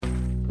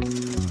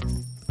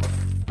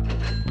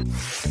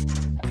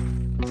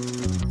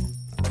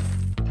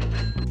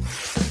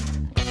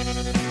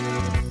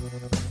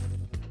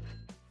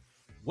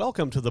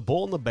Welcome to The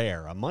Bull and the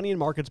Bear, a money and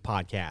markets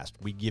podcast.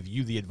 We give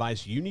you the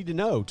advice you need to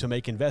know to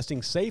make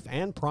investing safe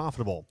and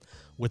profitable.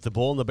 With The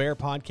Bull and the Bear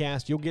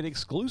podcast, you'll get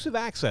exclusive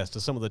access to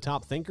some of the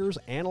top thinkers,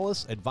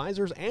 analysts,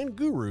 advisors, and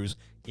gurus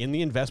in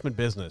the investment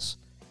business.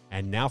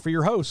 And now for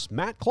your hosts,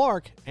 Matt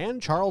Clark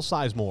and Charles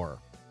Sizemore.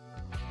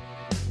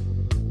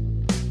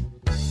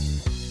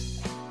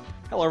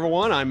 Hello,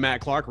 everyone. I'm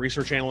Matt Clark,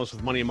 research analyst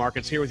with Money and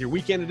Markets, here with your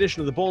weekend edition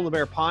of The Bull and the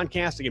Bear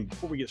podcast. Again,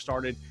 before we get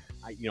started,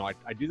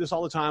 I do this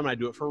all the time, and I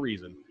do it for a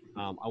reason.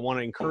 I want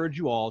to encourage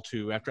you all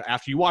to,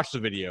 after you watch the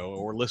video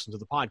or listen to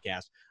the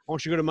podcast, I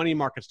want you to go to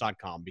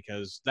moneymarkets.com,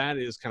 because that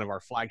is kind of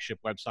our flagship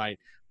website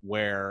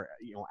where,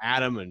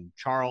 Adam and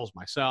Charles,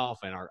 myself,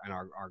 and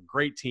our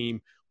great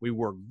team, we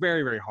work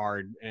very, very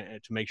hard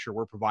to make sure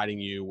we're providing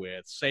you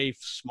with safe,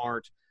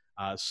 smart,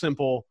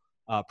 simple,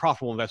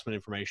 profitable investment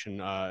information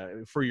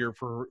for your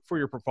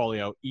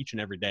portfolio each and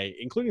every day,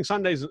 including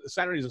Saturdays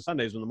and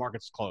Sundays when the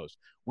market's closed.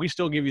 We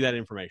still give you that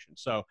information.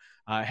 So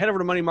head over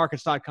to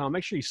moneymarkets.com.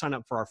 Make sure you sign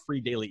up for our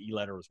free daily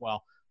e-letter as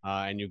well,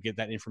 and you'll get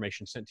that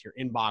information sent to your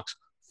inbox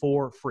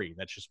for free.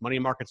 That's just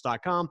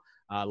moneymarkets.com.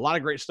 A lot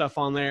of great stuff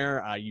on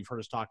there. You've heard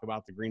us talk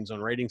about the Green Zone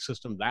rating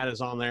system. That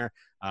is on there.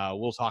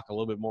 We'll talk a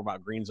little bit more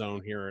about Green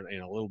Zone here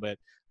in a little bit.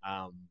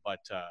 But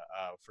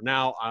for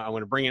now, I'm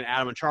going to bring in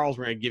Adam and Charles.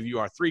 We're going to give you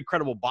our three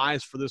credible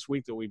buys for this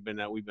week that we've been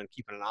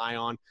keeping an eye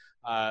on.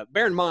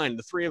 Bear in mind,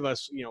 the three of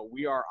us,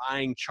 we are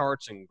eyeing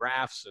charts and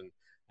graphs and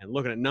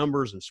looking at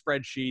numbers and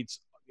spreadsheets,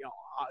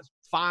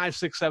 5,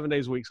 6, 7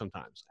 days a week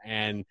sometimes.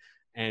 And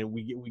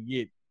we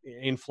get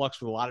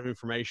influx with a lot of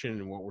information.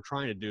 And what we're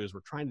trying to do is we're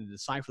trying to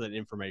decipher that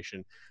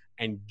information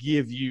and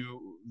give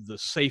you the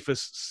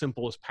safest,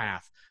 simplest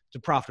path to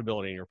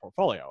profitability in your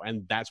portfolio.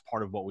 And that's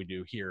part of what we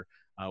do here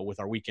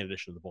with our weekend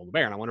edition of the Bull and the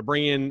Bear. And I want to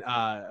bring in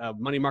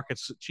Money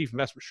Markets Chief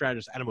Investment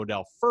Strategist Adam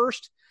O'Dell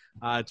first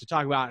to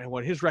talk about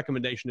what his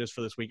recommendation is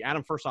for this week.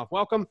 Adam, first off,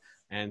 welcome.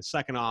 And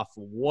second off,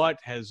 what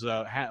has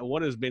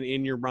been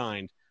in your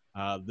mind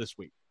this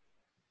week?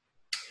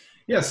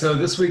 Yeah, so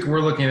this week we're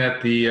looking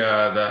at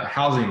the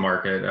housing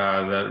market,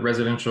 the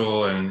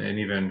residential and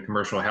even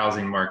commercial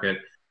housing market.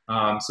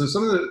 So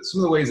some of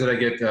the ways that I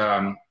get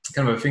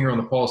kind of a finger on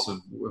the pulse of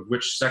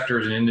which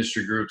sectors and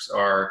industry groups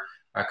are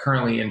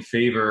currently in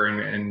favor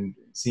and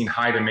seeing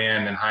high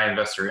demand and high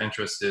investor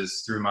interest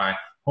is through my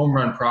Home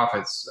Run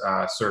Profits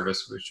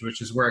service,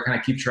 which is where I kind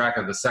of keep track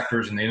of the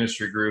sectors and the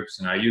industry groups,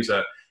 and I use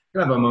a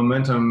kind of a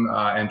momentum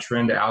and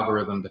trend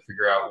algorithm to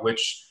figure out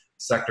which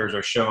sectors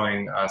are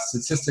showing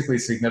statistically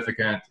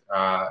significant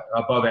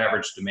above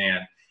average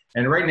demand.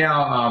 And right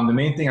now, the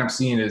main thing I'm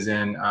seeing is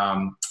in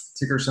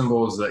ticker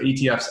symbols, the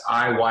ETF's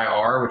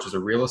IYR, which is a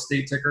real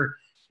estate ticker,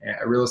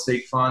 a real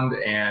estate fund,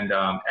 and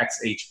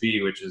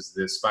XHB, which is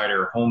the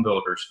Spider Home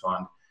Builders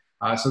Fund.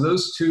 So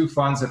those two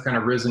funds have kind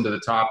of risen to the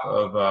top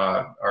of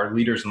our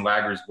Leaders and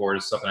Laggards board.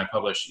 Is something I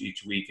publish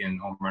each week in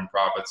Home Run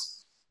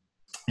Profits.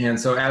 And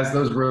so as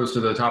those rose to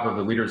the top of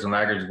the Leaders and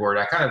Laggards board,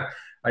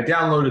 I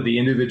downloaded the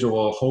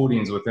individual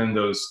holdings within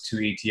those two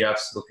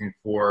ETFs, looking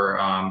for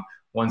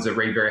ones that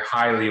rate very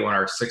highly on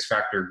our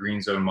 6-factor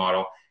Green Zone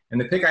model. And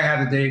the pick I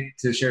have today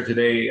to share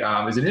today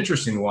is an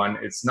interesting one.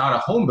 It's not a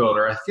home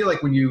builder. I feel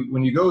like when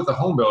you go with the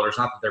home builders,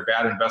 not that they're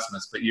bad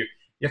investments, but you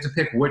have to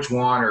pick which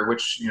one or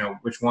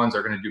which ones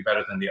are going to do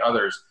better than the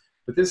others.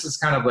 But this is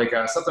kind of like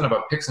something of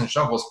a picks and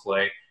shovels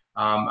play.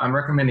 I'm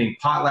recommending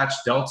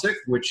PotlatchDeltic,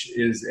 which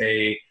is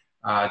a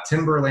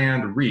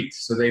timberland REIT.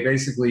 So they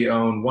basically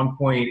own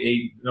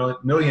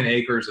 1.8 million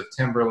acres of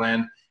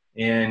timberland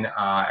in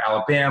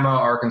Alabama,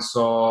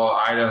 Arkansas,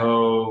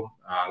 Idaho,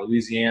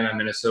 Louisiana,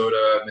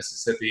 Minnesota,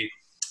 Mississippi.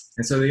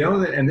 And so they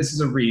own it, and this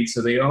is a REIT,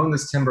 so they own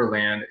this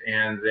timberland,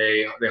 and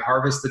they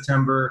harvest the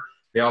timber.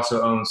 They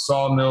also own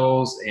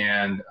sawmills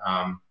and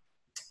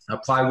a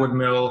plywood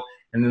mill,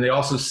 and then they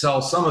also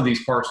sell some of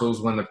these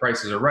parcels when the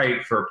prices are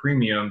right for a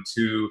premium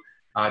to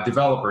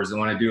developers that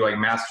want to do like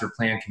master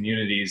plan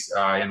communities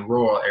in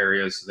rural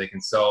areas, so they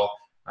can sell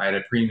at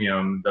a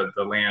premium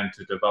the land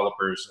to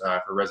developers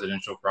for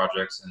residential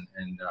projects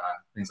and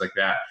things like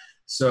that.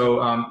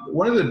 So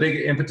one of the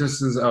big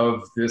impetuses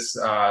of this,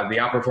 the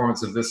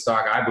outperformance of this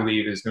stock, I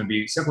believe, is going to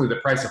be simply the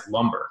price of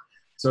lumber.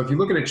 So if you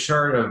look at a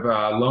chart of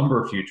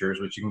lumber futures,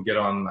 which you can get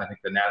on, I think,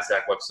 the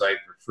NASDAQ website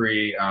for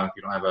free if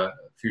you don't have a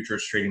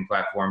futures trading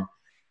platform,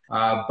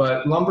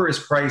 but lumber is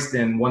priced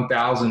in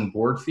 1,000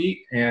 board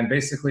feet, and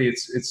basically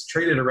it's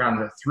traded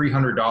around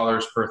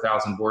 $300 per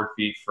 1,000 board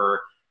feet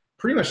for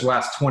pretty much the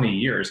last 20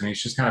 years. I mean,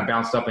 it's just kind of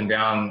bounced up and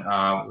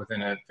down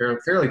within a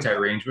fairly tight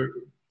range, but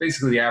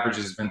basically the average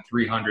has been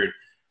 300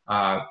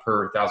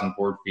 per 1,000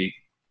 board feet.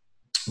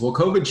 Well,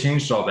 COVID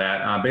changed all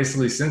that.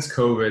 Basically, since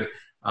COVID,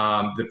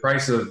 the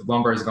price of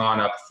lumber has gone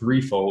up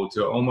threefold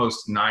to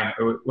almost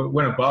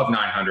went above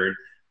 900.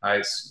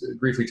 It's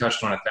briefly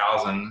touched on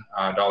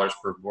 $1,000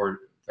 per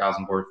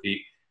 1,000 board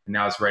feet, and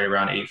now it's right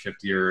around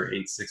 850 or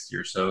 860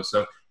 or so.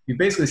 So you've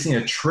basically seen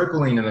a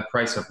tripling in the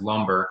price of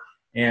lumber.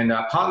 And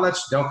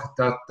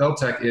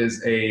PotlatchDeltic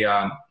is a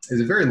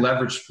very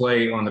leveraged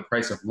play on the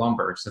price of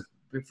lumber. So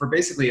for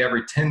basically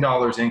every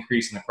 $10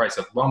 increase in the price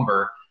of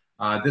lumber,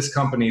 this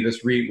company,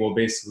 this REIT, will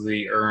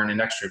basically earn an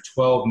extra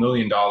 $12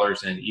 million in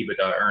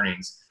EBITDA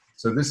earnings.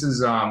 So this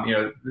is,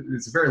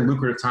 it's a very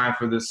lucrative time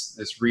for this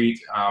REIT.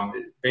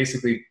 It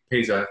basically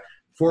pays a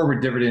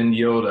forward dividend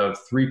yield of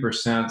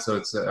 3%. So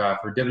it's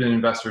for dividend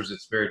investors,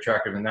 it's very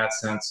attractive in that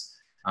sense.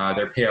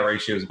 Their payout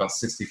ratio is about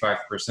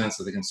 65%,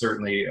 so they can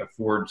certainly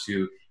afford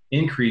to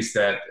increase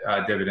that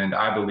dividend,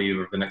 I believe,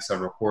 over the next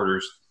several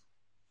quarters.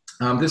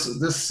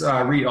 This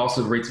REIT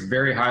also rates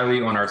very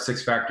highly on our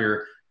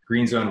 6-factor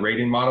green zone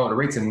rating model. It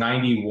rates a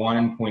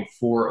 91.4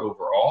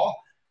 overall.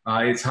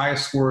 Its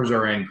highest scores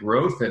are in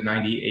growth at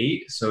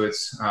 98. So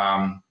it's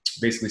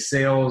basically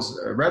sales,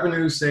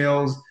 revenue,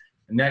 sales,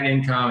 net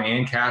income,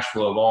 and cash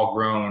flow have all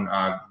grown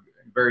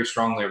very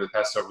strongly over the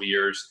past several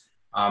years.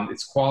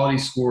 Its quality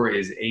score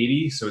is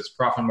 80. So its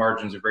profit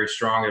margins are very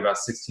strong at about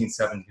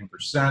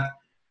 16-17%.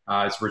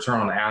 Its return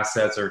on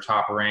assets are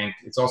top ranked.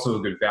 It's also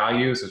a good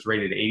value. So it's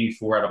rated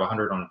 84 out of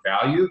 100 on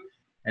value.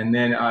 And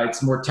then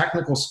its more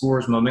technical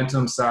scores,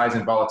 momentum, size,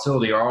 and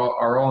volatility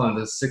are all in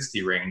the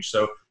 60 range.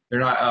 So they're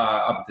not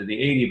up to the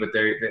 80, but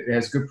it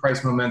has good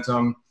price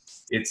momentum.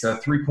 It's a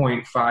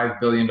 $3.5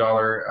 billion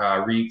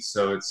REIT,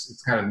 so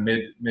it's kind of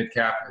mid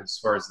cap as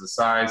far as the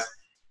size.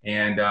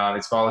 And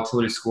its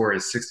volatility score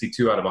is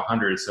 62 out of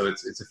 100, so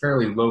it's a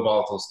fairly low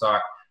volatile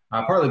stock,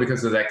 partly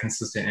because of that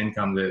consistent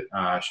income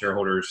that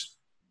shareholders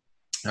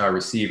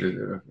receive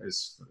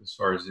as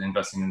far as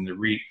investing in the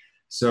REIT.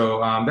 So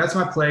that's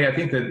my play. I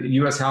think that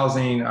U.S.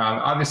 housing,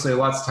 obviously a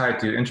lot's tied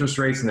to interest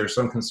rates, and there's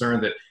some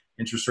concern that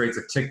interest rates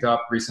have ticked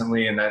up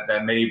recently, and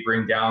that may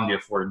bring down the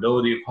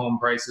affordability of home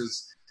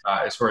prices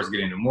as far as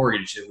getting a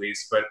mortgage, at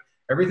least. But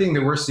everything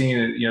that we're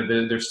seeing,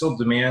 there's still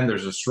demand.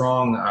 There's a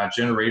strong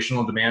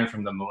generational demand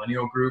from the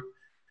millennial group.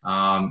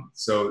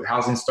 So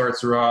housing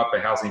starts are up,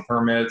 housing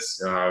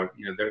permits.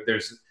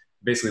 There's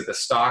basically the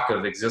stock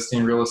of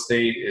existing real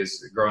estate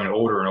is growing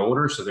older and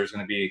older. So there's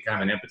going to be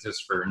kind of an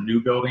impetus for new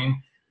building.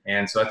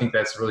 And so I think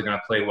that's really going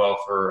to play well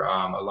for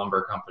a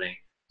lumber company.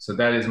 So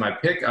that is my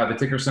pick. The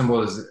ticker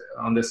symbol is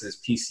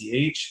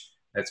PCH.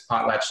 That's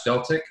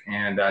PotlatchDeltic,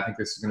 and I think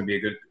this is going to be a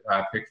good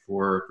pick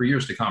for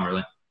years to come,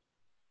 really.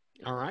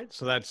 All right.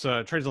 So that's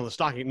trades on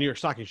the New York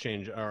Stock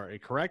Exchange. Are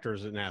correct, or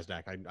is it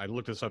NASDAQ? I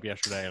looked this up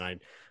yesterday, and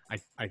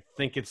I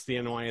think it's the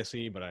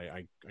NYSE, but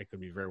I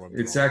could be very well wrong.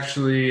 It's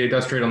actually, it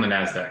does trade on the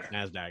NASDAQ.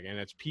 NASDAQ, and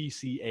it's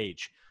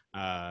PCH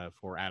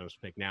for Adam's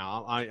pick.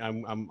 Now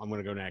I'm going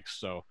to go next.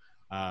 So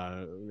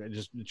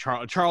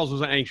Charles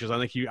was anxious. I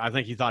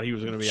think he thought he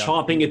was going to be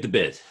chomping at the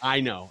bit. I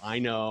know,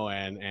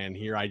 and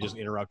here I just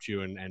interrupt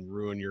you and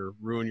ruin your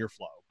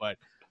flow. But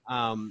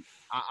I'm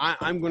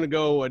going to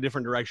go a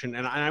different direction,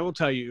 and I will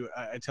tell you,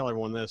 I tell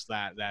everyone this,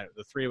 that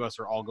the three of us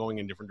are all going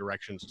in different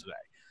directions today.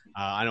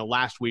 I know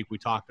last week we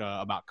talked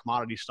about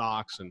commodity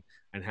stocks and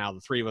how the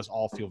three of us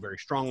all feel very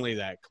strongly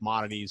that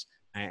commodities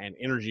and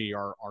energy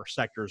are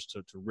sectors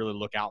to really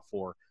look out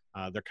for.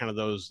 They're kind of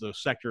those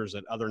sectors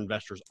that other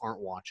investors aren't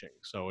watching.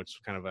 So it's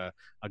kind of a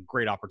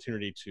great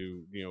opportunity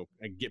to,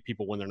 get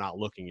people when they're not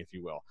looking, if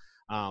you will.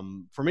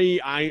 For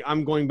me,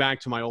 I'm going back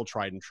to my old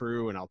tried and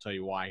true, and I'll tell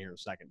you why here in a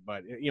second.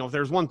 But, if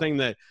there's one thing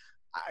that,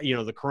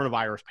 the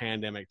coronavirus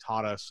pandemic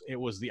taught us, it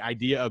was the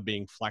idea of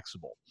being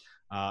flexible.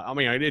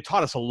 It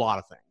taught us a lot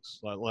of things.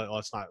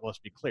 Let's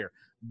be clear.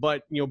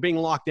 But, being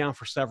locked down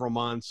for several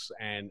months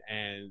and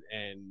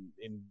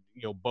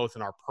both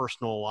in our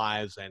personal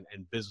lives and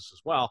business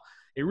as well,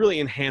 it really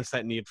enhanced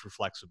that need for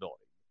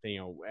flexibility.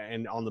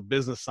 And on the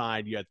business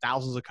side, you had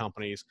thousands of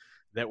companies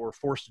that were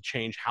forced to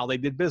change how they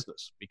did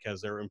business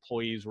because their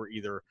employees were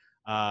either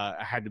their staff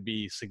had to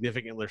be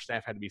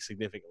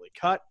significantly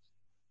cut,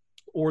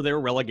 or they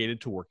were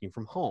relegated to working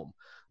from home.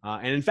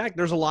 And in fact,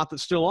 there's a lot that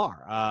still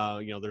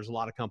are. There's a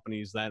lot of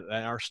companies that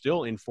are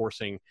still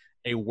enforcing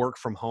a work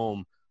from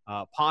home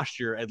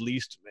posture, at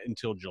least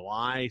until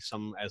July,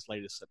 some as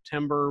late as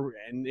September,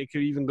 and it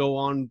could even go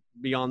on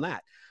beyond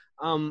that.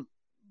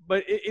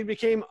 But it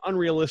became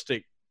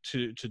unrealistic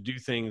to do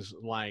things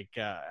like,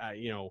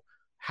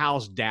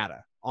 house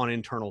data on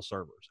internal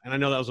servers. And I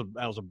know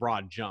that was a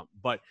broad jump,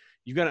 but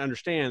you've got to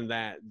understand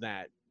that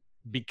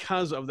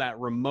because of that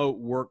remote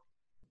work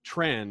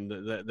trend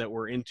that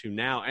we're into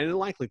now, and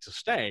likely to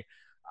stay,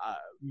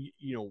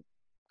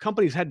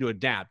 companies had to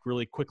adapt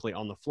really quickly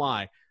on the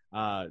fly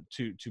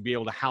to be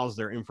able to house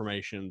their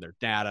information, their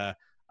data,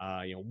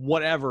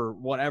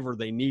 whatever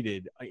they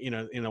needed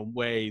in a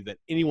way that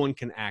anyone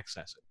can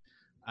access it.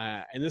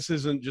 And this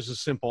isn't just as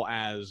simple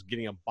as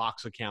getting a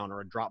Box account or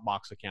a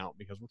Dropbox account,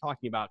 because we're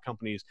talking about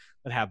companies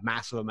that have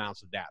massive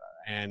amounts of data,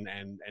 and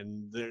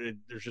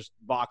there's just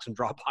Box and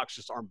Dropbox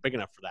just aren't big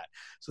enough for that.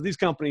 So these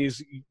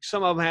companies,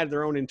 some of them had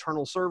their own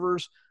internal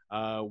servers,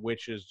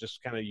 which is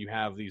just kind of, you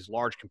have these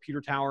large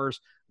computer towers.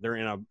 They're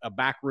in a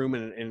back room,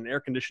 in an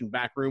air-conditioned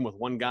back room with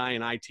one guy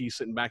in IT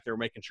sitting back there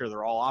making sure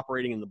they're all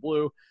operating in the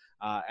blue.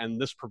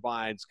 And this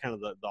provides kind of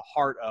the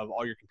heart of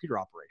all your computer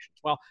operations.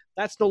 Well,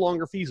 that's no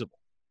longer feasible.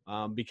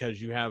 Because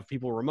you have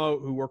people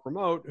who work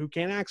remote who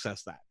can't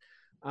access that.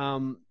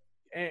 So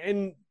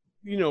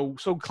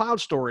cloud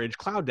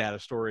data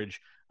storage,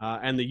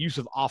 and the use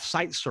of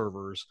off-site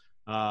servers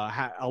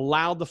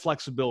allowed the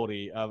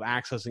flexibility of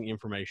accessing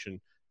information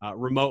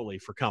remotely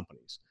for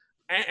companies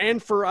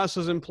and for us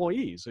as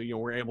employees. So,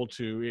 we're able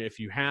to, if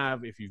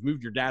you've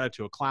moved your data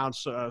to a cloud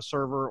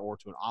server or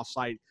to an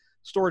offsite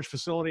storage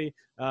facility,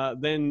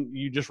 then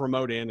you just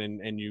remote in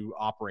and you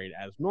operate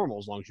as normal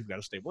as long as you've got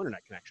a stable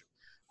internet connection.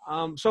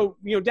 So,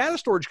 data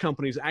storage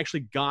companies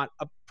actually got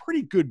a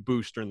pretty good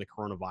boost during the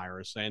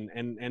coronavirus.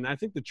 And I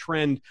think the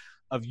trend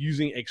of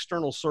using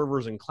external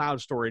servers and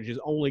cloud storage is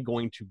only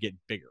going to get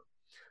bigger.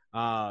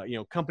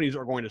 Companies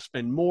are going to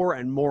spend more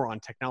and more on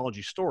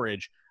technology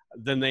storage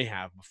than they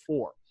have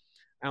before.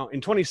 Now,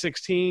 in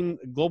 2016,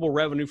 global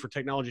revenue for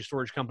technology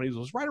storage companies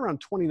was right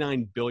around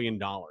 $29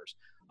 billion.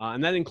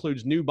 And that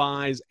includes new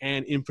buys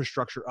and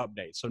infrastructure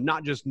updates. So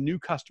not just new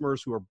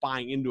customers who are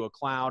buying into a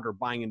cloud or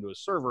buying into a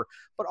server,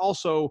 but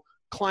also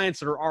clients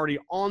that are already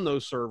on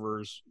those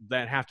servers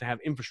that have to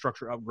have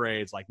infrastructure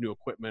upgrades like new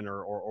equipment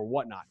or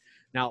whatnot.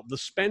 Now, the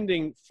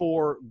spending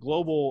for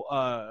global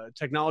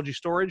technology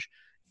storage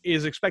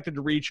is expected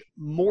to reach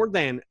more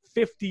than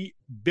 $50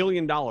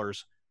 billion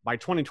by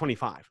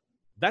 2025.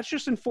 That's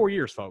just in 4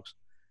 years, folks.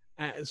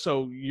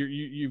 So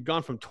you've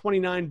gone from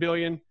 29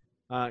 billion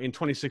in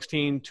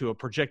 2016 to a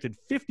projected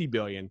 50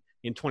 billion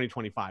in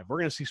 2025. We're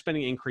going to see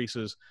spending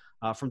increases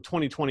from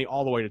 2020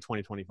 all the way to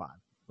 2025.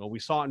 Well, we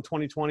saw it in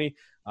 2020.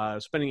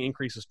 Spending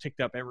increases ticked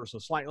up ever so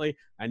slightly,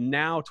 and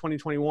now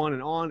 2021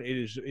 and on, it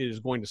is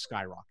going to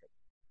skyrocket.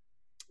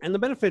 And the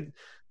benefit,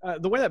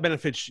 the way that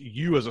benefits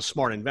you as a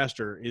smart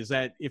investor is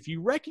that if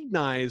you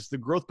recognize the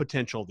growth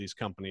potential of these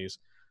companies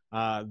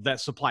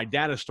that supply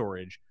data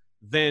storage,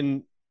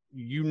 then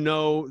you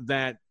know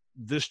that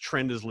this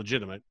trend is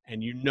legitimate,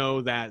 and you know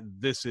that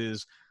this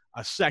is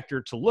a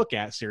sector to look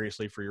at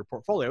seriously for your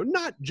portfolio,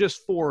 not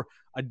just for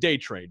a day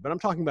trade, but I'm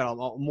talking about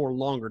a more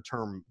longer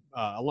term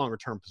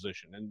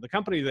position. And the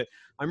company that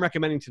I'm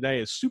recommending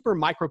today is Super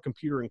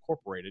Microcomputer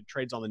Incorporated,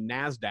 trades on the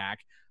NASDAQ.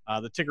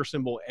 The ticker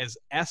symbol is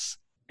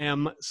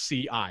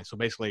SMCI. So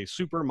basically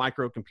Super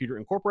Microcomputer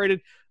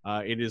Incorporated.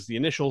 It is the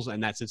initials,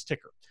 and that's its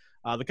ticker.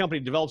 The company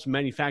develops and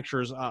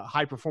manufactures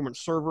high-performance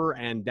server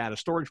and data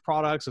storage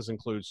products. This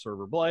includes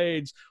server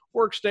blades,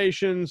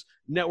 workstations,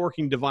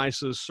 networking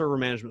devices, server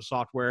management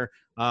software,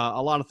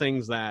 a lot of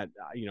things that,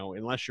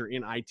 unless you're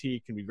in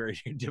IT, can be very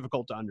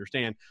difficult to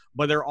understand,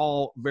 but they're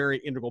all very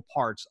integral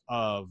parts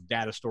of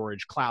data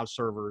storage, cloud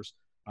servers,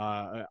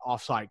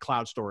 offsite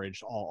cloud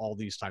storage, all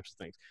these types of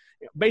things.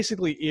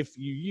 Basically, if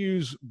you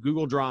use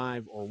Google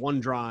Drive or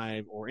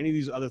OneDrive or any of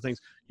these other things,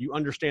 you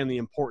understand the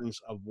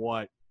importance of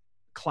what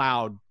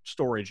cloud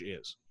storage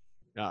is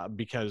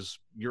because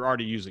you're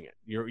already using it.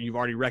 You've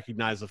already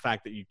recognized the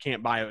fact that you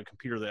can't buy a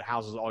computer that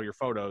houses all your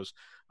photos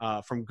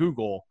from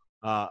Google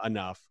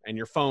enough, and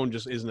your phone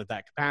just isn't at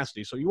that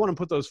capacity. So you want to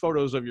put those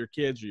photos of your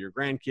kids or your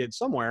grandkids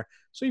somewhere,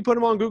 so you put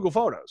them on Google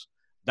Photos.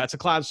 That's a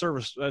cloud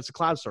service. That's a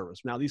cloud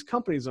service. Now, these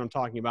companies that I'm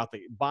talking about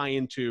that buy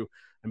into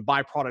and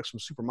buy products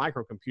from Super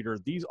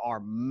Microcomputer, these are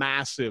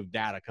massive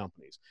data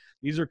companies.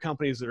 These are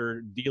companies that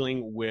are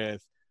dealing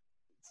with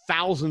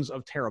thousands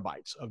of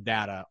terabytes of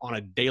data on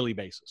a daily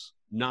basis,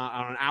 not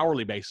on an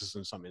hourly basis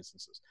in some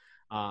instances.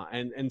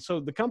 And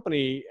so the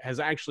company has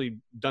actually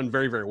done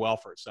very, very well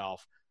for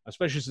itself,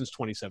 especially since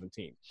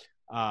 2017.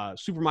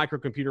 Super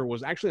Microcomputer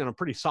was actually on a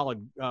pretty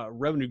solid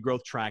revenue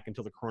growth track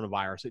until the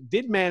coronavirus. It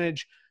did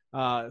manage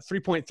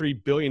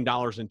 $3.3 billion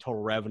in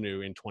total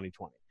revenue in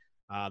 2020.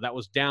 That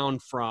was down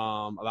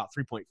from about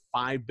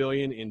 $3.5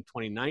 billion in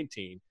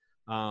 2019.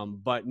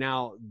 But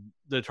now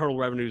the total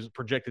revenue is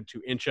projected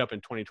to inch up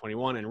in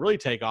 2021 and really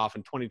take off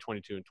in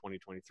 2022 and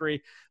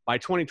 2023. By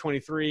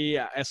 2023,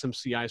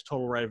 SMCI's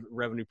total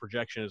revenue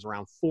projection is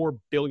around $4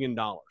 billion.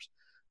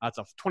 That's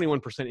a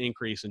 21%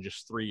 increase in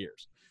just 3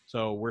 years.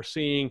 So we're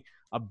seeing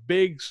a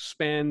big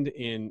spend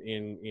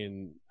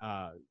in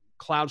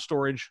cloud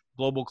storage,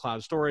 global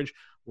cloud storage.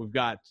 We've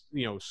got,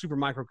 Super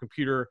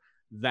Microcomputer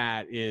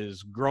that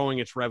is growing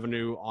its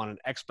revenue on an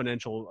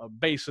exponential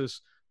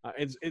basis.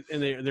 And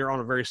they're on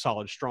a very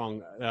solid,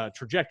 strong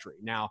trajectory.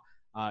 Now,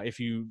 if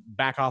you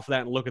back off of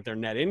that and look at their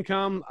net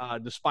income,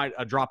 despite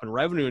a drop in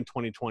revenue in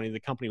 2020, the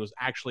company was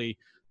actually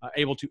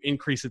able to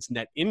increase its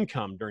net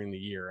income during the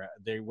year.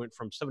 They went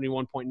from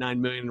 71.9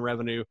 million in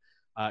revenue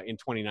in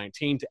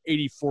 2019 to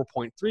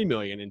 84.3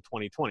 million in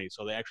 2020.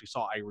 So they actually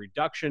saw a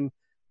reduction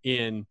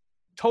in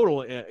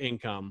total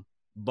income,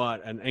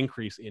 but an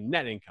increase in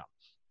net income.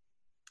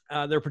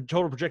 Their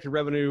total projected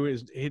revenue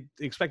is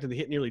expected to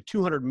hit nearly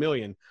 200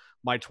 million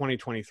by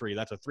 2023.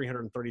 That's a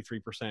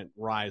 333%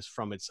 rise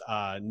from its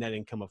net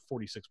income of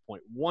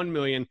 46.1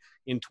 million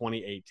in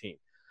 2018.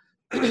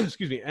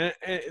 Excuse me. And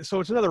so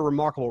it's another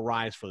remarkable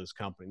rise for this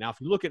company. Now, if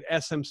you look at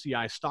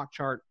SMCI stock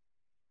chart,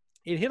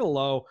 it hit a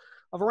low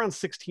of around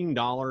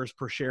 $16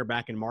 per share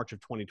back in March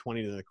of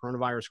 2020 to the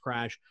coronavirus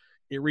crash.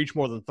 It reached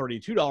more than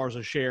 $32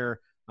 a share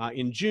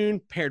in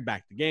June, pared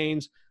back the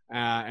gains,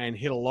 and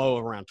hit a low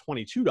of around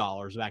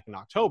 $22 back in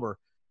October,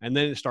 and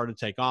then it started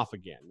to take off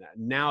again.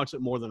 Now it's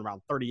at more than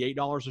around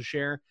 $38 a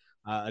share.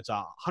 It's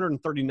a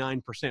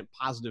 139%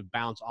 positive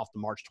bounce off the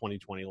March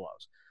 2020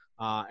 lows.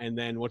 And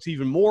then what's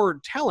even more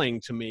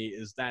telling to me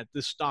is that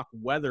this stock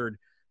weathered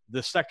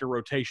the sector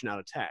rotation out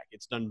of tech.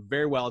 It's done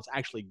very well. It's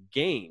actually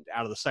gained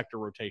out of the sector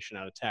rotation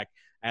out of tech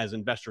as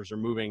investors are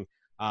moving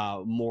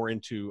more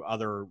into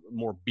other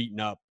more beaten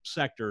up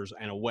sectors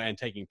and away and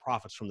taking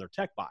profits from their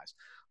tech buys.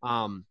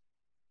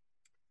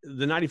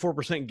 The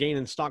 94% gain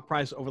in stock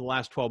price over the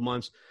last 12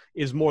 months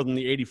is more than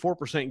the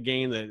 84%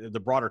 gain that the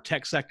broader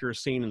tech sector has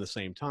seen in the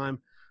same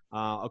time.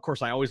 Of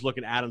course, I always look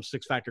at Adam's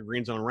six-factor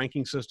green zone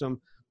ranking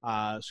system.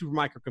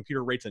 Supermicro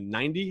Computer rates a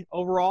 90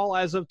 overall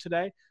as of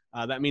today.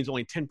 That means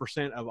only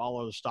 10% of all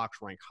other stocks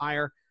rank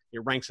higher. It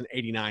ranks an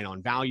 89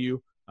 on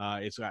value.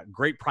 It's got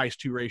great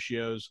price-to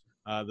ratios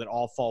that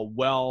all fall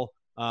well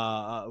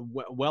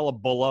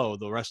below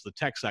the rest of the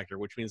tech sector,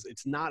 which means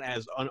it's not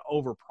as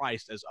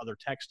overpriced as other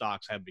tech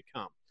stocks have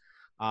become.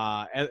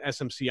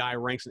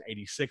 SMCI ranks an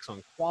 86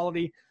 on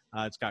quality.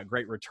 It's got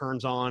great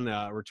returns on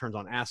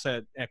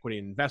asset, equity,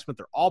 and investment.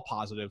 They're all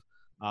positive,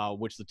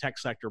 which the tech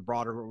sector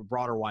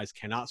broader-wise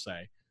cannot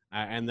say.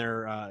 And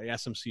their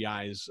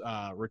SMCI's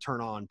return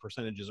on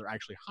percentages are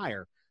actually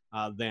higher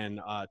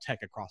than tech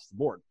across the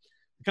board.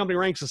 The company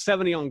ranks a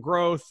 70 on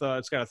growth.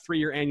 It's got a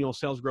 3-year annual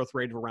sales growth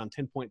rate of around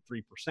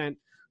 10.3%.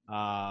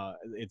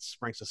 It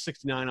ranks a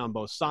 69 on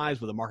both sides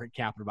with a market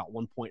cap of about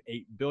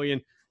 1.8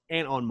 billion.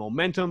 And on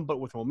momentum,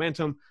 but with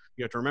momentum,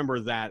 you have to remember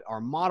that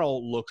our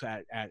model looks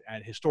at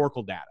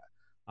historical data.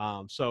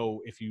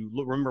 So if you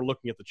remember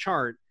looking at the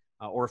chart,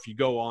 or if you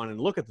go on and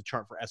look at the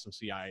chart for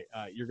SMCI,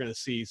 you're going to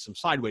see some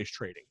sideways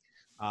trading.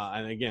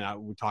 And again,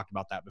 we talked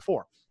about that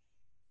before.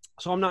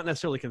 So I'm not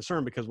necessarily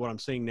concerned because what I'm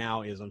seeing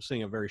now is I'm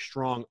seeing a very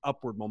strong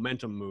upward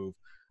momentum move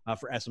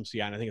for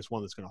SMCI, and I think it's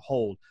one that's going to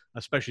hold,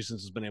 especially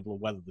since it's been able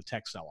to weather the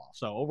tech sell-off.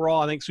 So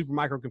overall, I think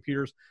Supermicro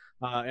Computers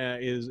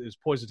is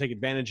poised to take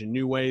advantage in the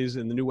new ways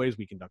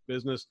we conduct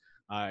business.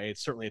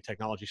 It's certainly a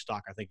technology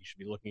stock I think you should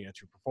be looking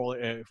at your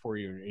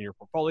portfolio in your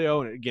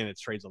portfolio. And again, it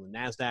trades on the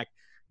NASDAQ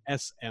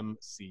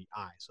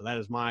SMCI. So that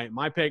is my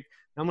pick.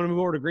 Now I'm going to move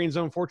over to Green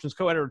Zone Fortune's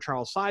co-editor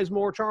Charles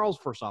Sizemore. Charles,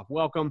 first off,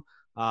 welcome.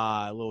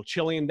 A little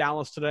chilly in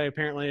Dallas today,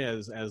 apparently,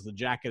 as the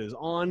jacket is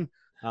on.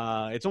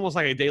 It's almost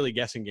like a daily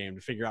guessing game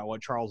to figure out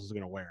what Charles is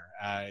going to wear.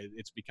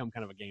 It's become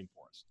kind of a game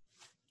for us.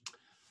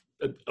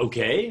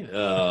 Okay.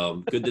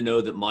 Good to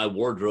know that my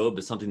wardrobe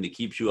is something that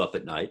keeps you up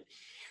at night.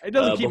 It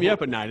doesn't keep me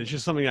up at night. It's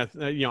just something that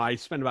I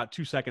spend about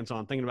 2 seconds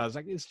on thinking about. It's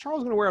like, is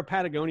Charles going to wear a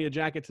Patagonia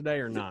jacket today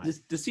or not?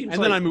 This seems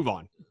and then I move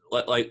on.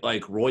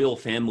 Like royal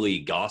family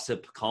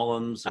gossip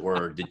columns,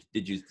 or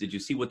did you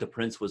see what the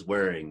prince was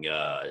wearing?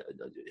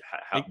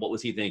 What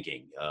was he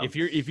thinking? If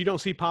you don't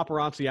see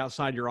paparazzi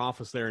outside your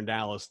office there in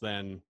Dallas,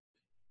 then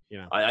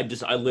I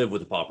live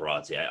with the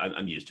paparazzi.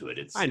 I'm used to it.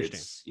 I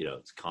understand.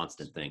 It's a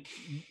constant thing.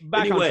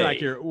 Back on track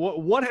here.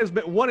 What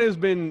has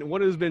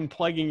been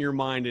plaguing your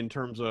mind in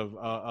terms of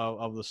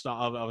a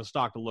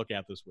stock to look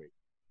at this week?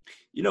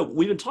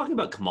 We've been talking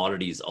about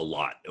commodities a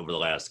lot over the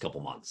last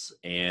couple months,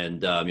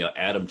 and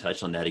Adam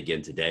touched on that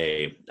again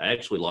today. I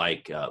actually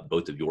like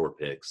both of your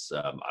picks.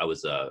 I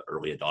was an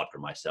early adopter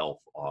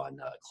myself on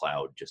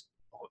cloud, just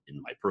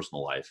in my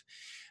personal life.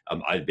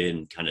 I've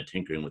been kind of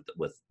tinkering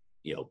with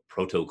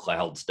proto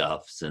cloud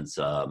stuff since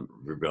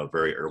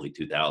very early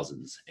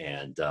 2000s,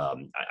 and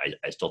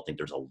I still think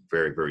there's a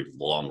very, very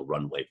long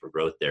runway for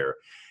growth there.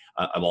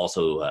 I'm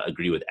also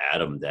agree with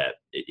Adam that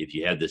if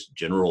you had this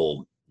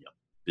general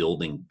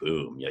building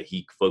boom,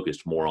 he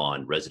focused more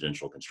on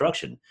residential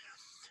construction,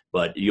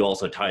 but you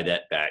also tie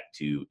that back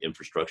to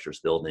infrastructure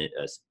spending,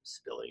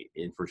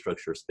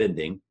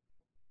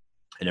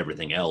 and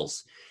everything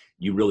else.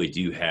 You really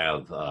do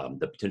have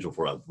the potential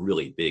for a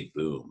really big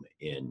boom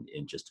in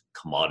just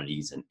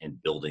commodities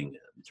and building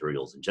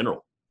materials in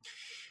general.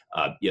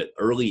 Yet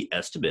early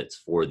estimates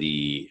for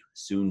the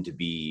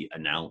soon-to-be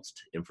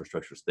announced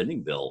infrastructure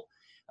spending bill,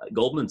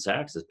 Goldman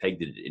Sachs has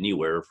pegged it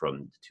anywhere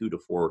from $2 to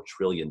 $4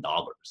 trillion.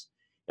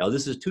 Now,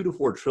 this is $2 to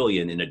 $4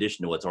 trillion in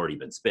addition to what's already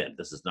been spent.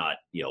 This is not,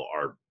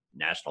 our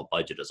national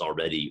budget is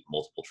already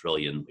multiple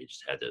trillion. We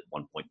just had the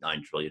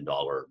 $1.9 trillion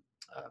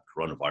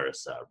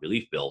coronavirus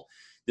relief bill.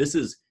 This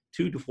is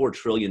 $2 to $4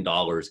 trillion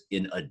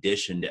in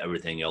addition to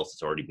everything else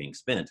that's already being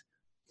spent,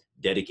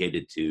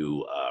 dedicated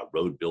to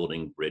road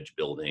building, bridge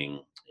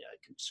building,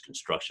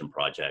 construction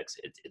projects,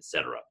 et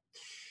cetera.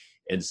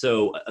 And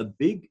so a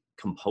big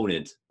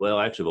component, well,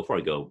 actually, before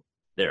I go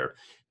there,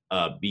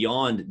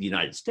 beyond the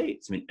United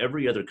States,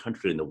 every other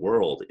country in the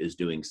world is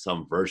doing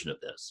some version of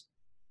this.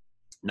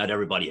 Not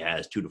everybody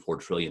has $2 to $4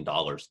 trillion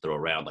to throw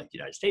around like the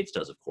United States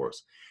does, of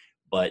course,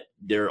 but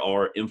there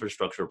are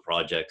infrastructure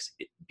projects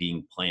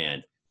being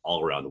planned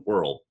all around the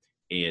world.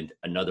 And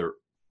another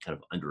kind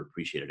of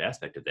underappreciated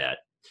aspect of that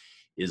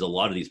is a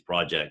lot of these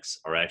projects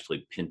are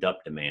actually pent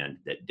up demand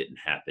that didn't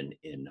happen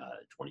in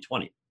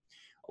 2020.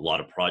 A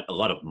lot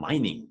of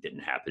mining didn't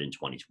happen in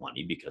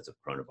 2020 because of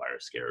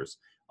coronavirus scares.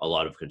 A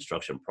lot of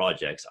construction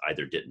projects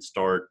either didn't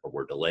start or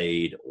were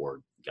delayed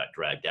or got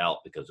dragged out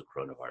because of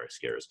coronavirus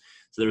scares.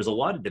 So there's a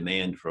lot of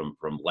demand from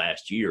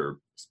last year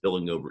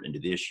spilling over into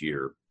this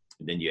year.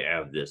 And then you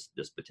have this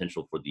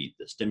potential for the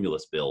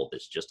stimulus bill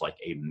that's just like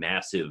a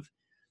massive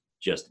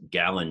just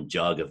gallon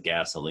jug of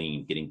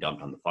gasoline getting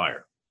dumped on the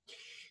fire.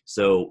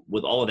 So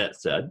with all of that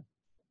said,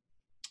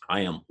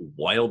 I am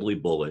wildly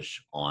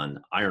bullish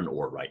on iron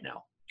ore right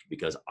now,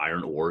 because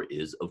iron ore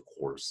is, of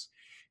course,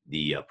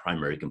 the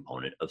primary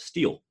component of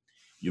steel.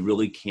 You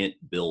really can't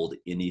build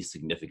any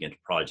significant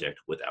project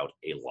without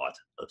a lot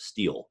of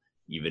steel.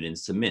 Even in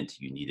cement,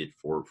 you need it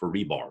for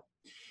rebar.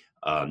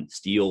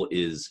 Steel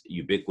is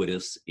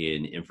ubiquitous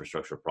in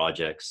infrastructure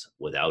projects.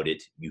 Without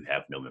it, you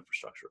have no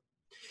infrastructure.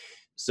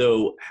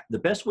 So the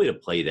best way to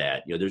play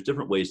that, there's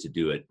different ways to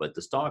do it, but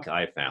the stock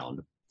I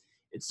found,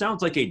 it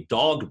sounds like a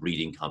dog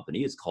breeding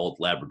company. It's called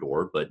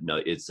Labrador, but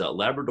no, it's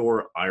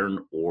Labrador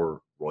Iron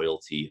Ore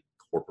Royalty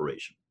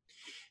Corporation.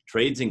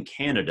 Trades in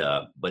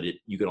Canada, but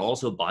you can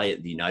also buy it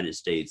in the United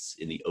States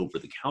in the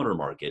over-the-counter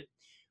market.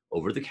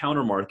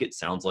 Over-the-counter market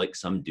sounds like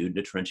some dude in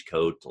a trench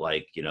coat,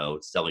 like,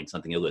 selling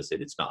something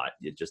illicit. It's not.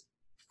 It's just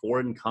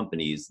foreign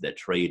companies that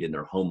trade in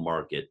their home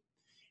market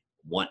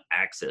want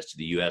access to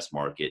the U.S.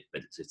 market,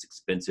 but it's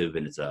expensive,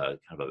 and it's a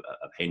kind of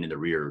a pain in the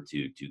rear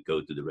to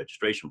go through the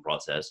registration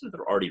process. If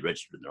they're already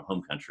registered in their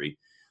home country,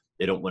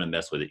 they don't want to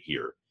mess with it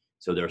here.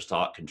 So their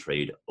stock can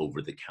trade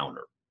over the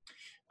counter.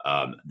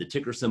 The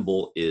ticker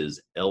symbol is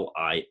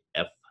LIFZF.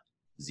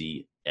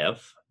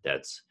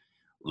 That's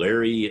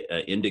Larry,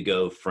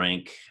 Indigo,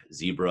 Frank,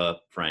 Zebra,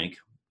 Frank,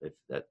 if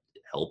that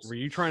helps. Were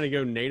you trying to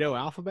go NATO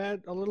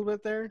alphabet a little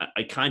bit there?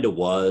 I kind of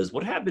was.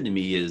 What happened to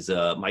me is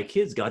my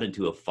kids got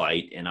into a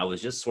fight, and I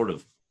was just sort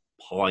of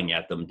pawing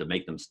at them to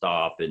make them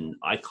stop, and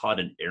I caught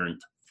an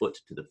errant foot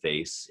to the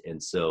face,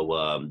 and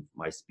so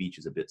my speech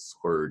is a bit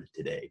slurred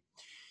today.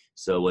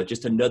 So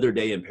just another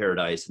day in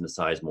paradise in the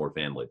Sizemore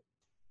family.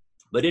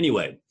 But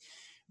anyway,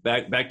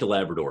 back to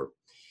Labrador.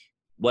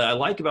 What I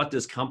like about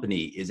this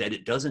company is that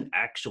it doesn't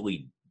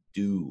actually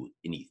do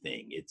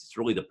anything. It's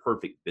really the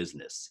perfect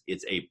business.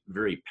 It's a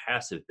very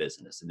passive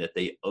business, in that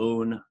they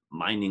own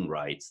mining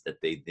rights that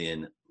they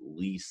then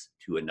lease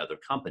to another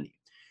company,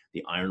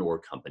 the Iron Ore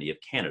Company of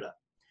Canada.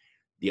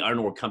 The Iron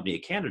Ore Company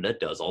of Canada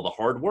does all the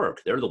hard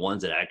work. They're the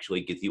ones that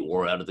actually get the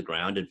ore out of the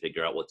ground and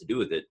figure out what to do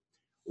with it.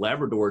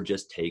 Labrador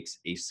just takes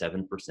a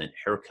 7%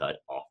 haircut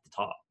off the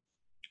top.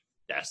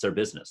 That's their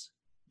business.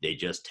 They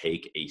just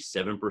take a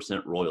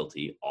 7%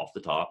 royalty off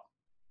the top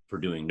for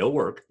doing no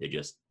work. They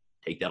just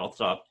take that off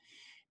the top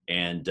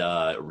and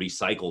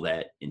recycle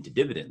that into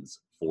dividends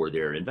for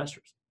their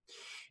investors.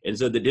 And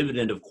so the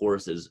dividend, of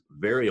course, is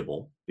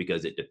variable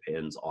because it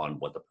depends on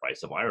what the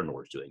price of iron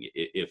ore is doing.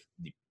 If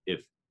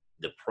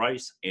the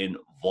price and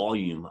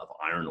volume of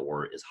iron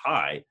ore is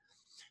high,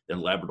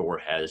 then Labrador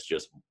has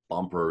just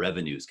bumper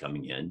revenues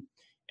coming in,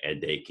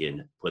 and they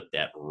can put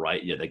that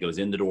right, that goes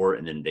in the door,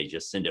 and then they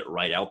just send it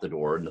right out the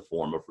door in the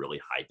form of really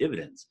high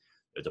dividends.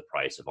 If the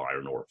price of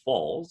iron ore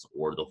falls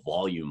or the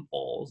volume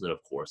falls, then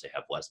of course they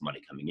have less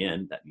money coming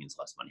in. That means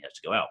less money has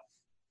to go out.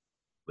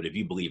 But if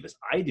you believe, as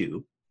I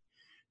do,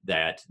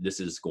 that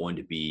this is going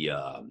to be,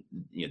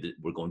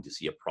 we're going to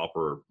see a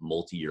proper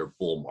multi-year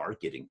bull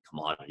market in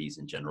commodities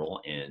in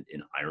general, and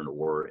in iron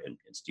ore and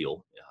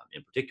steel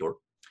in particular,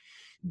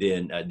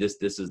 then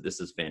this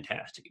is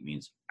fantastic. It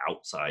means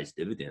outsized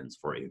dividends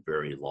for a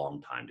very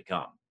long time to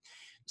come.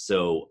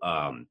 So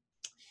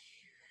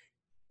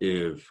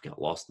if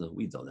got lost in the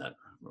weeds on that, I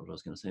don't know what I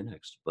was going to say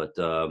next, but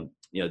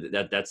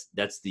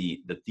that's the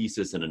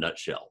thesis in a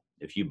nutshell.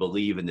 If you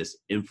believe in this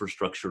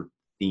infrastructure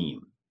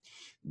theme,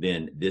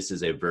 then this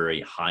is a very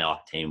high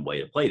octane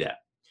way to play that.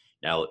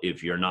 Now,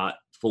 if you're not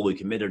fully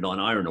committed on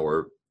iron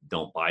ore,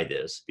 don't buy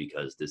this,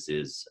 because this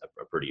is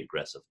a pretty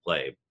aggressive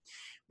play.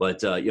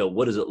 But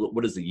what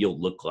does the yield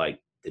look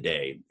like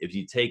today? If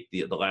you take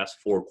the last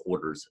 4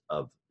 quarters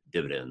of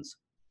dividends,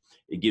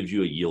 it gives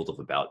you a yield of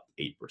about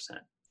 8%.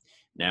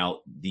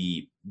 Now,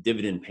 the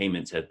dividend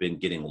payments have been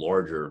getting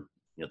larger.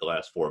 The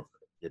last 4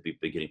 have been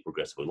getting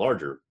progressively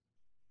larger.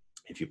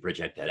 If you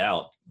project that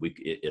out,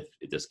 if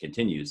this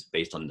continues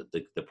based on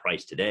the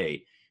price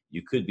today,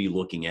 you could be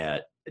looking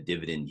at a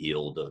dividend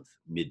yield of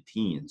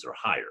mid-teens or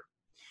higher.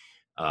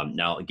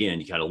 Now, again,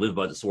 you kind of live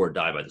by the sword,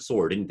 die by the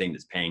sword. Anything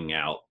that's paying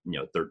out,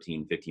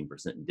 13,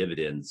 15% in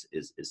dividends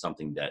is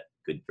something that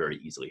could very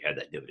easily have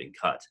that dividend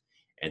cut.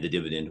 And the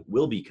dividend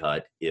will be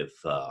cut if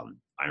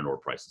iron ore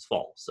prices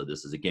fall. So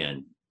this is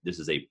an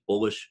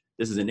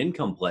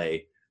income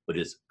play, but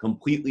it's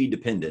completely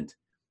dependent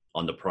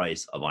on the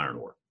price of iron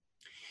ore.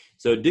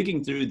 So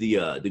digging through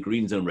the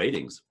green zone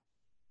ratings,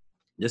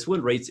 this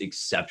one rates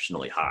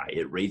exceptionally high.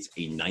 It rates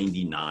a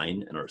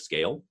 99 in our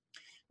scale.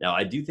 Now,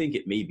 I do think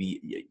it may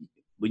be,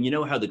 when you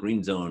know how the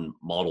green zone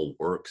model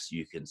works,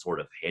 you can sort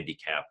of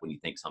handicap when you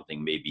think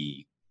something may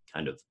be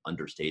kind of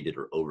understated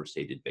or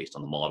overstated based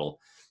on the model.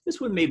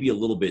 This one may be a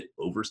little bit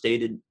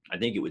overstated. I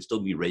think it would still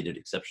be rated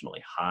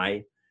exceptionally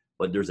high,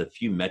 but there's a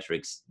few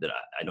metrics that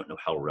I don't know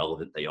how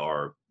relevant they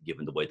are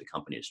given the way the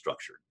company is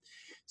structured.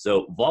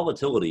 So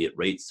volatility, it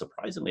rates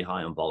surprisingly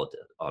high on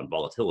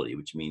volatility,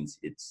 which means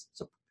it's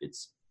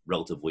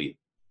relatively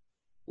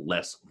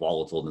less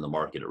volatile than the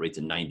market. It rates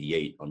a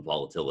 98 on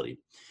volatility.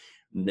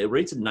 It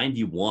rates a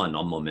 91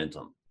 on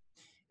momentum.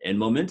 And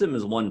momentum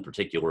is one in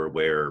particular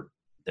where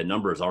the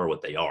numbers are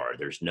what they are.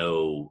 There's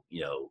no,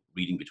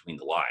 reading between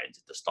the lines.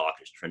 If the stock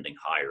is trending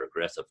higher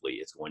aggressively,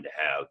 it's going to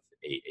have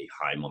a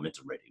high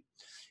momentum rating.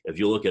 If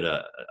you look at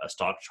a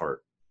stock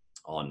chart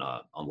on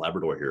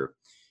Labrador here,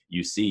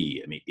 you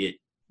see,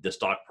 the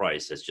stock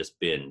price has just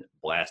been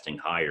blasting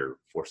higher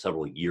for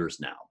several years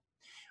now.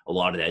 A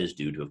lot of that is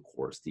due to, of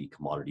course, the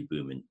commodity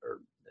boom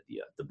or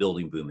the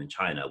building boom in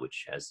China,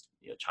 which has,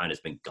 China's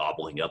been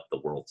gobbling up the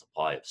world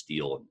supply of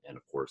steel and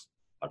of course,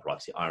 by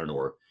proxy, iron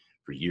ore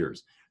for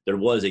years. There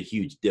was a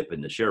huge dip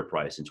in the share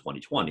price in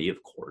 2020.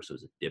 Of course, there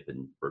was a dip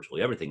in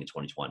virtually everything in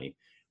 2020,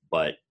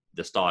 but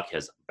the stock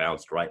has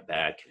bounced right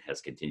back and has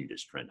continued to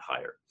trend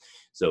higher.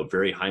 So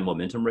very high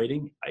momentum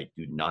rating. I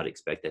do not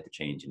expect that to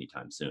change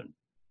anytime soon.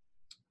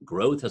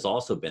 Growth has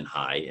also been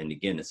high. And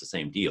again, it's the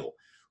same deal.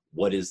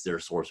 What is their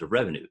source of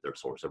revenue? Their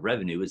source of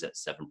revenue is that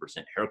 7%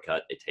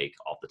 haircut they take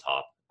off the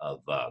top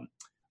of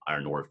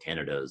iron ore of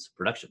Canada's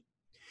production.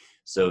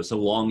 So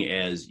long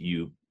as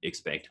you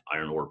expect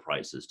iron ore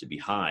prices to be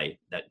high,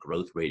 that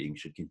growth rating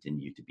should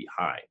continue to be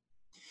high.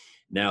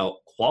 Now,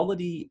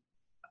 quality,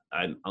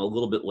 I'm a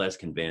little bit less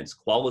convinced.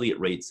 Quality at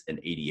rates an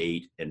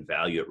 88 and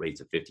value at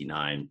rates of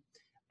 59.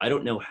 I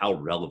don't know how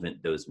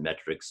relevant those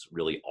metrics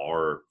really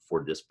are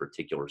for this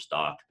particular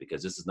stock,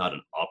 because this is not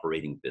an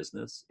operating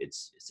business.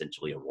 It's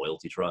essentially a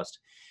royalty trust.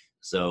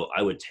 So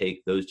I would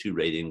take those two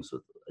ratings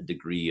with a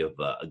degree of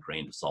a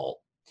grain of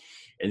salt.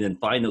 And then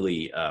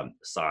finally,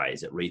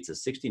 size at rates of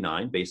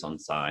 69 based on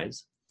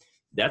size.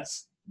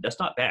 That's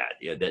not bad.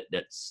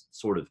 That's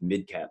sort of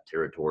mid-cap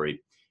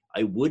territory.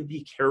 I would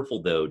be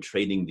careful, though,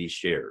 trading these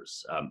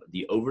shares.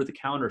 The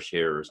over-the-counter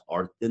shares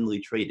are thinly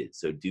traded,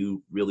 so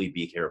do really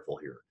be careful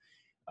here.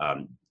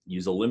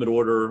 Use a limit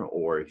order,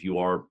 or if you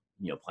are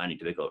planning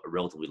to make a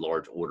relatively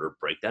large order,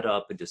 break that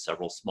up into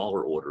several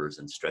smaller orders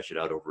and stretch it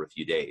out over a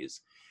few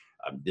days.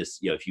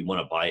 If you want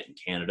to buy it in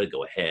Canada,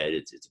 go ahead.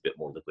 It's a bit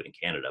more liquid in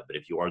Canada, but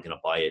if you are going to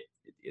buy it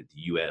in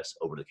the U.S.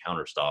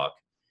 over-the-counter stock,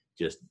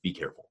 just be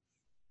careful.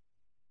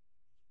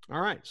 All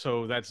right,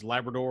 so that's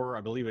Labrador.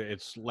 I believe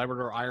it's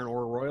Labrador Iron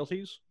Ore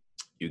Royalties.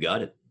 You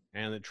got it.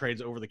 And it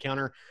trades over the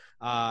counter.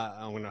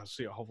 I'm going to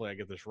see. Hopefully, I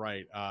get this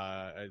right.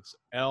 It's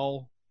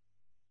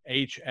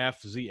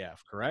LHFZF,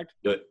 correct?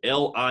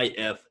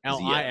 LIFZF.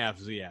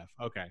 LIFZF.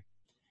 Okay.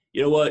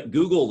 You know what?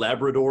 Google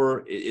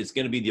Labrador. It's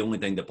going to be the only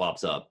thing that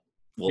pops up.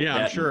 Well, yeah,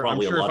 I'm sure if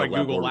I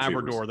Google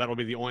Labrador, that'll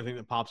be the only thing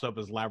that pops up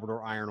as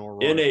Labrador Iron Ore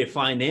Royalties. In a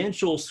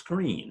financial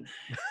screen.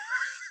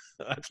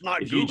 That's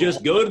not if Google. You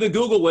just go to the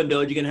Google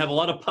window, you can have a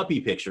lot of puppy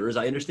pictures.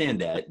 I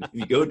understand that. If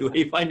you go to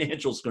a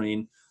financial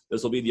screen,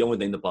 this will be the only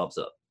thing that pops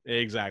up.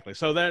 Exactly.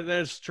 So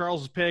that's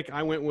Charles's pick.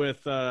 I went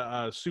with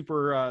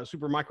super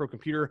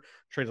microcomputer,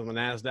 trades on the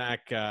NASDAQ,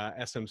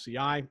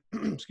 SMCI.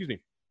 Excuse me.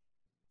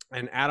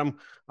 And Adam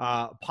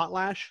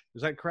Potlatch,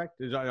 is that correct?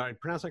 Did I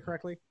pronounce that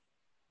correctly?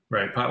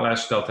 Right,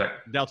 Potlatch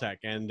Deltec,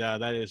 and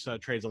that is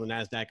trades on the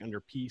NASDAQ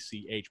under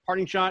PCH.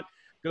 Parting shot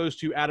goes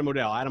to Adam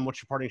Odell. Adam,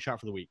 what's your parting shot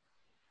for the week?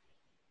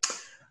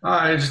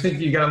 I just think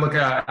you got to look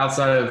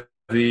outside of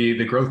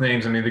the growth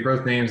names. The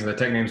growth names and the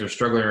tech names are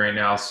struggling right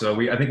now. So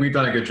I think we've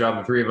done a good job,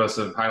 the three of us,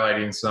 of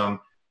highlighting some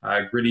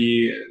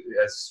gritty,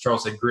 as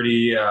Charles said,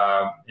 gritty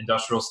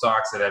industrial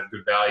stocks that have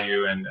good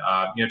value. And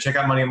check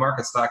out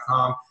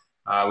moneyandmarkets.com.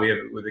 We have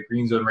with the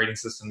Green Zone rating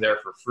system there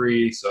for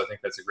free. So I think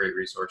that's a great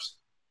resource.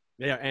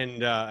 Yeah,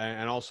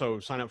 and also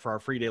sign up for our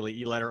free daily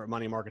e-letter at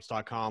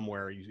moneymarkets.com,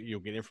 where you'll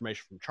get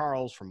information from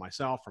Charles, from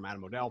myself, from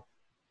Adam Odell,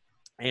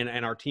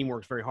 and our team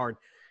works very hard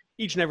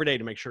each and every day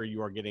to make sure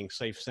you are getting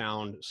safe,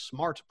 sound,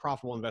 smart,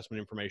 profitable investment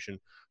information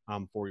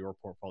for your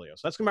portfolio.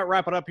 So that's going to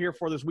wrap it up here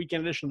for this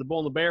weekend edition of The Bull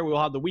and the Bear. We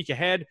will have the week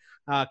ahead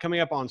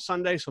coming up on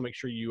Sunday, so make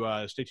sure you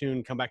stay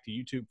tuned, come back to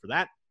YouTube for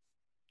that.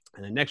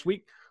 And then next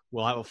week,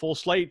 we'll have a full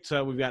slate.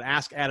 We've got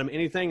Ask Adam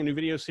Anything, a new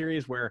video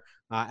series where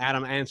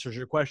Adam answers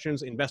your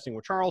questions, investing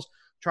with Charles.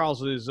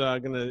 Charles is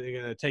going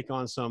to take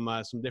on some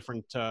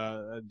different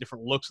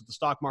looks at the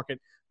stock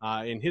market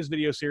in his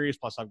video series.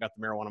 Plus, I've got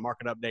the marijuana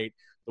market update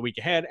the week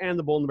ahead and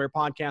the Bull and the Bear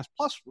podcast.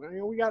 Plus,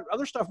 we got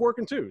other stuff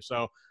working too.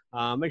 So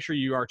make sure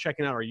you are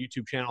checking out our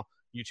YouTube channel,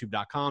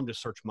 youtube.com.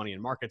 Just search Money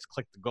and Markets.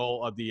 Click the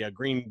goal of the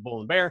green Bull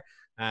and Bear,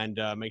 and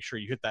make sure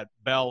you hit that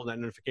bell, that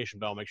notification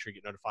bell. Make sure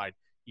you get notified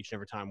each and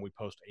every time we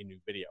post a new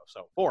video.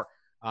 So for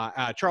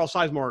Charles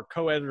Sizemore,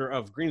 co-editor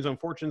of Green Zone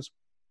Fortunes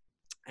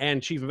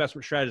and chief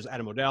investment strategist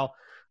Adam Odell,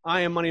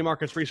 I am Money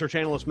Markets research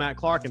analyst Matt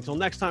Clark. Until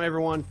next time,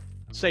 everyone,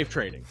 safe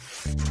trading.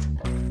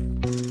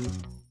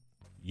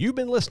 You've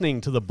been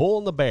listening to The Bull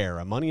and the Bear,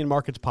 a Money and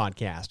Markets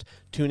podcast.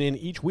 Tune in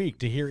each week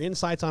to hear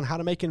insights on how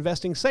to make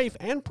investing safe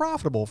and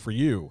profitable for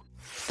you.